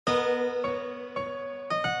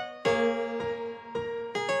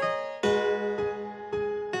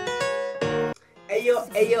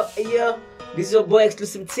Ayo. This is your boy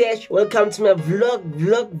Exclusive Tesh. Welcome to my vlog.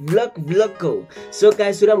 So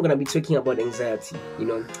guys, today I'm gonna be talking about anxiety.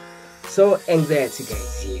 So anxiety,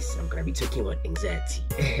 guys. Yes, I'm gonna be talking about anxiety.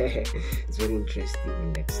 It's very interesting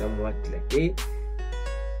and somewhat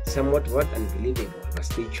unbelievable. But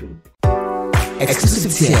stay tuned.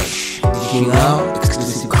 Exclusive Tesh, giving out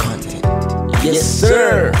exclusive content. Yes,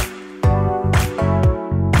 sir.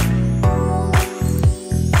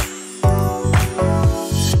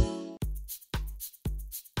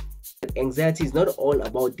 Anxiety is not all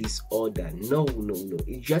about disorder. No.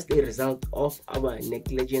 It's just a result of our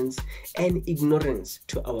negligence and ignorance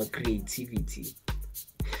to our creativity.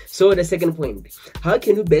 So the second point, how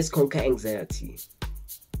can you best conquer anxiety?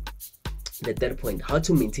 The third point, how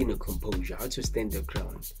to maintain your composure, how to stand your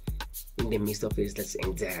ground in the midst of restless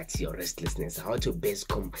anxiety or restlessness, how to best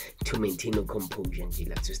to maintain your composure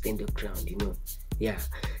and to stand your ground, Yeah.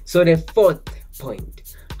 So the fourth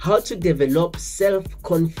point, how to develop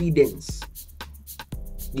self-confidence.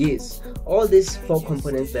 Yes, all these four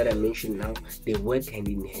components that I mentioned now, they work hand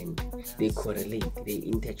in hand, they correlate, they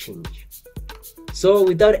interchange. So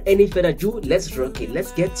without any further ado, let's rock it.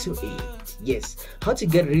 Let's get to it. Yes, how to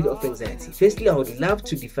get rid of anxiety. Firstly, I would love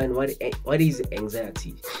to define what is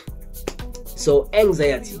anxiety. So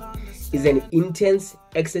anxiety is an intense,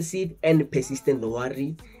 excessive, and persistent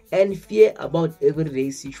worry and fear about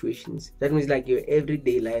everyday situations. That means like your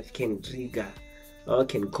everyday life can trigger or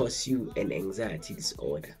can cause you an anxiety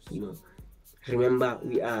disorder. Remember,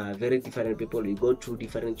 we are very different people. We go through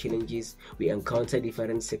different challenges. We encounter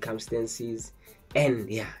different circumstances.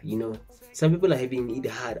 And some people are having it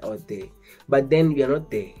hard out there. But then we are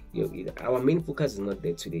not there. Our main focus is not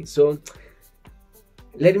there today. So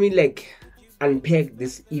let me unpack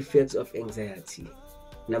these effects of anxiety.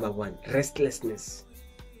 Number one, restlessness.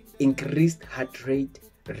 Increased heart rate,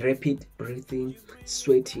 rapid breathing,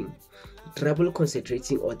 sweating, trouble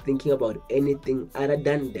concentrating or thinking about anything other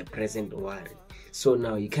than the present worry. So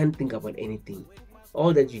now you can't think about anything.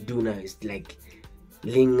 All that you do now is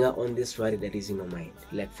linger on this worry that is in your mind.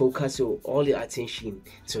 Focus all your attention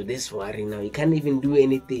to this worry now. You can't even do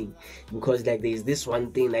anything because there is this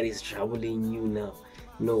one thing that is troubling you now.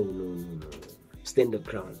 No. Stand your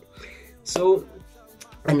ground. So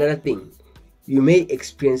another thing, you may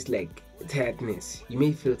experience tiredness. You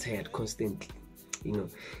may feel tired constantly.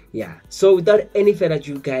 Yeah. So without any further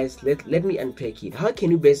ado, guys, let me unpack it. How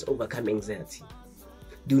can you best overcome anxiety?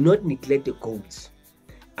 Do not neglect your goals,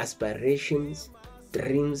 aspirations,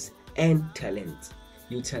 dreams, and talents.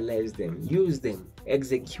 Utilize them, use them,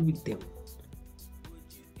 execute them.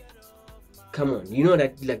 Come on,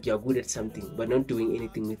 that you're good at something but not doing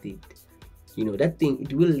anything with it. That thing,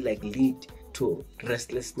 it will lead to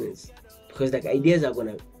restlessness because ideas are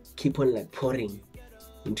gonna keep on pouring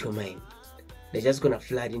into your mind. They're just gonna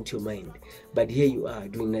flood into your mind, but here you are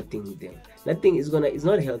doing nothing with them. Nothing is it's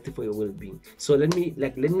not healthy for your well-being. So let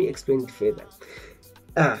me explain it further.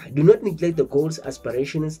 Do not neglect the goals,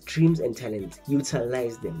 aspirations, dreams, and talents.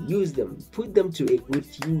 Utilize them, use them, put them to a good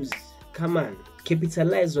use. Come on,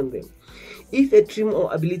 capitalize on them. If a dream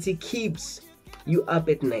or ability keeps you up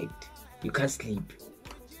at night, you can't sleep.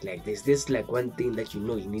 There's this one thing that you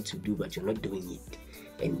need to do, but you're not doing it.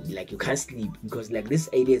 And you can't sleep because this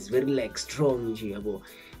idea is very strong.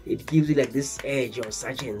 It gives you this edge or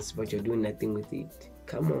surgence, but you're doing nothing with it.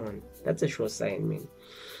 Come on, that's a sure sign, man.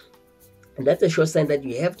 And that's a sure sign that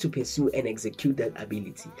you have to pursue and execute that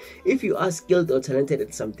ability. If you are skilled or talented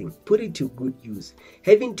at something, put it to good use.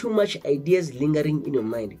 Having too much ideas lingering in your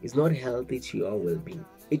mind is not healthy to your well-being.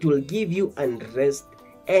 It will give you unrest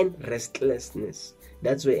and restlessness.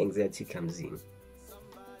 That's where anxiety comes in.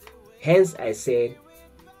 Hence I said,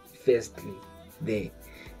 firstly,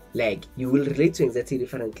 you will relate to anxiety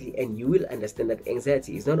differently and you will understand that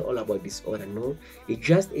anxiety is not all about disorder. No, it's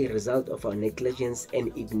just a result of our negligence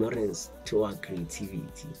and ignorance to our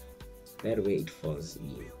creativity. That way it falls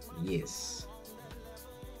in. Yes.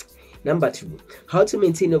 Number two, how to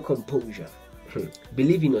maintain your composure.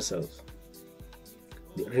 Believe in yourself.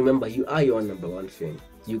 Remember, you are your number one fan.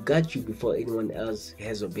 You got you before anyone else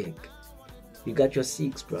has your back. You got your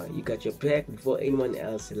six, bro. You got your back before anyone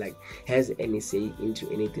else has any say into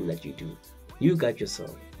anything that you do. You got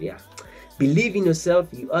yourself. Yeah. Believe in yourself.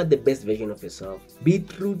 You are the best version of yourself. Be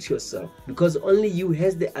true to yourself because only you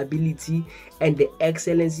has the ability and the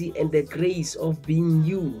excellency and the grace of being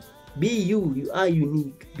you. Be you. You are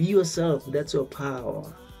unique. Be yourself. That's your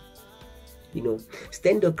power.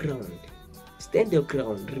 Stand your ground. Stand your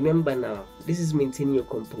ground. Remember now, this is maintaining your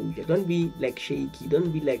composure. Don't be shaky.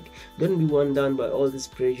 Don't be worn down by all these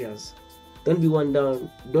pressures. Don't be one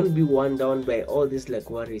down by all these like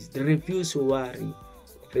worries. Refuse to worry.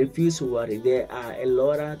 Refuse to worry. There are a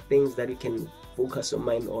lot of things that you can focus your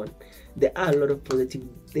mind on. There are a lot of positive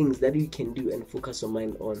things that you can do and focus your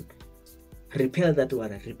mind on. Repel that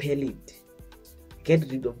worry. Repel it. Get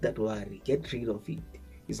rid of that worry. Get rid of it.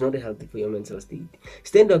 It's not healthy for your mental state.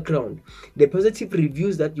 Stand your ground. The positive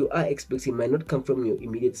reviews that you are expecting might not come from your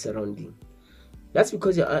immediate surrounding. That's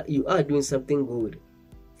because you are doing something good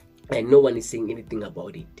and no one is saying anything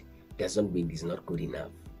about it. Doesn't mean it's not good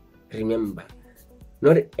enough. Remember,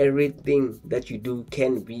 not everything that you do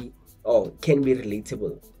can be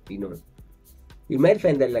relatable. You might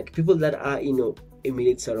find that like people that are in your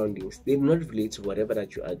immediate surroundings, they do not relate to whatever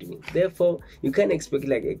that you are doing. Therefore, you can't expect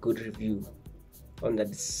like a good review on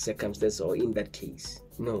that circumstance or in that case.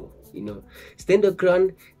 No, stand your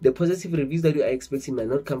ground. The positive reviews that you are expecting might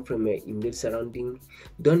not come from your immediate surrounding.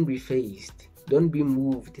 Don't be phased. Don't be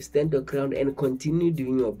moved. Stand your ground and continue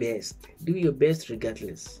doing your best. Do your best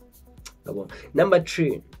regardless. Number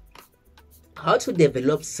 3, how to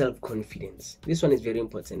develop self-confidence. This one is very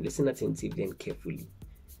important. Listen attentively and carefully.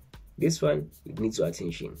 This one, it needs your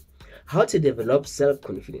attention. How to develop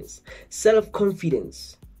self-confidence.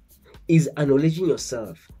 Self-confidence is acknowledging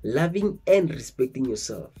yourself, loving and respecting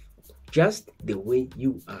yourself just the way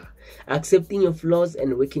you are, accepting your flaws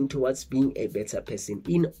and working towards being a better person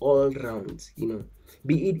in all rounds.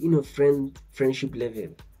 Be it in a friendship level,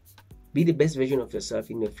 be the best version of yourself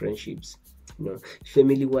in your friendships,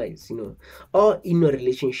 family wise, or in your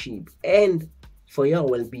relationship, and for your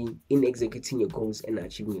well-being in executing your goals and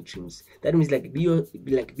achieving your dreams. That means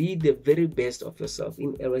be the very best of yourself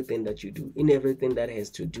in everything that you do, in everything that has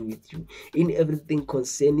to do with you, in everything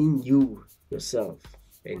concerning you, yourself,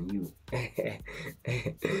 and you.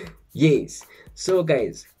 Yes. So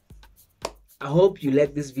guys, I hope you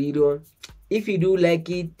like this video. If you do like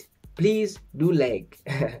it, please do like.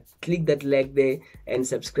 Click that like there and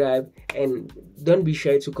subscribe, and don't be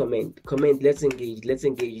shy to comment. Let's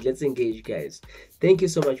engage, guys. Thank you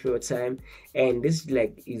so much for your time, and this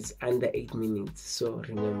is under 8 minutes, so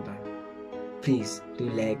remember, please do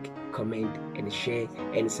like, comment and share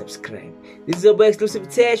and subscribe. This is your boy Exclusive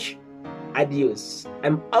Tesh. Adios.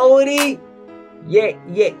 I'm Audi. Yeah.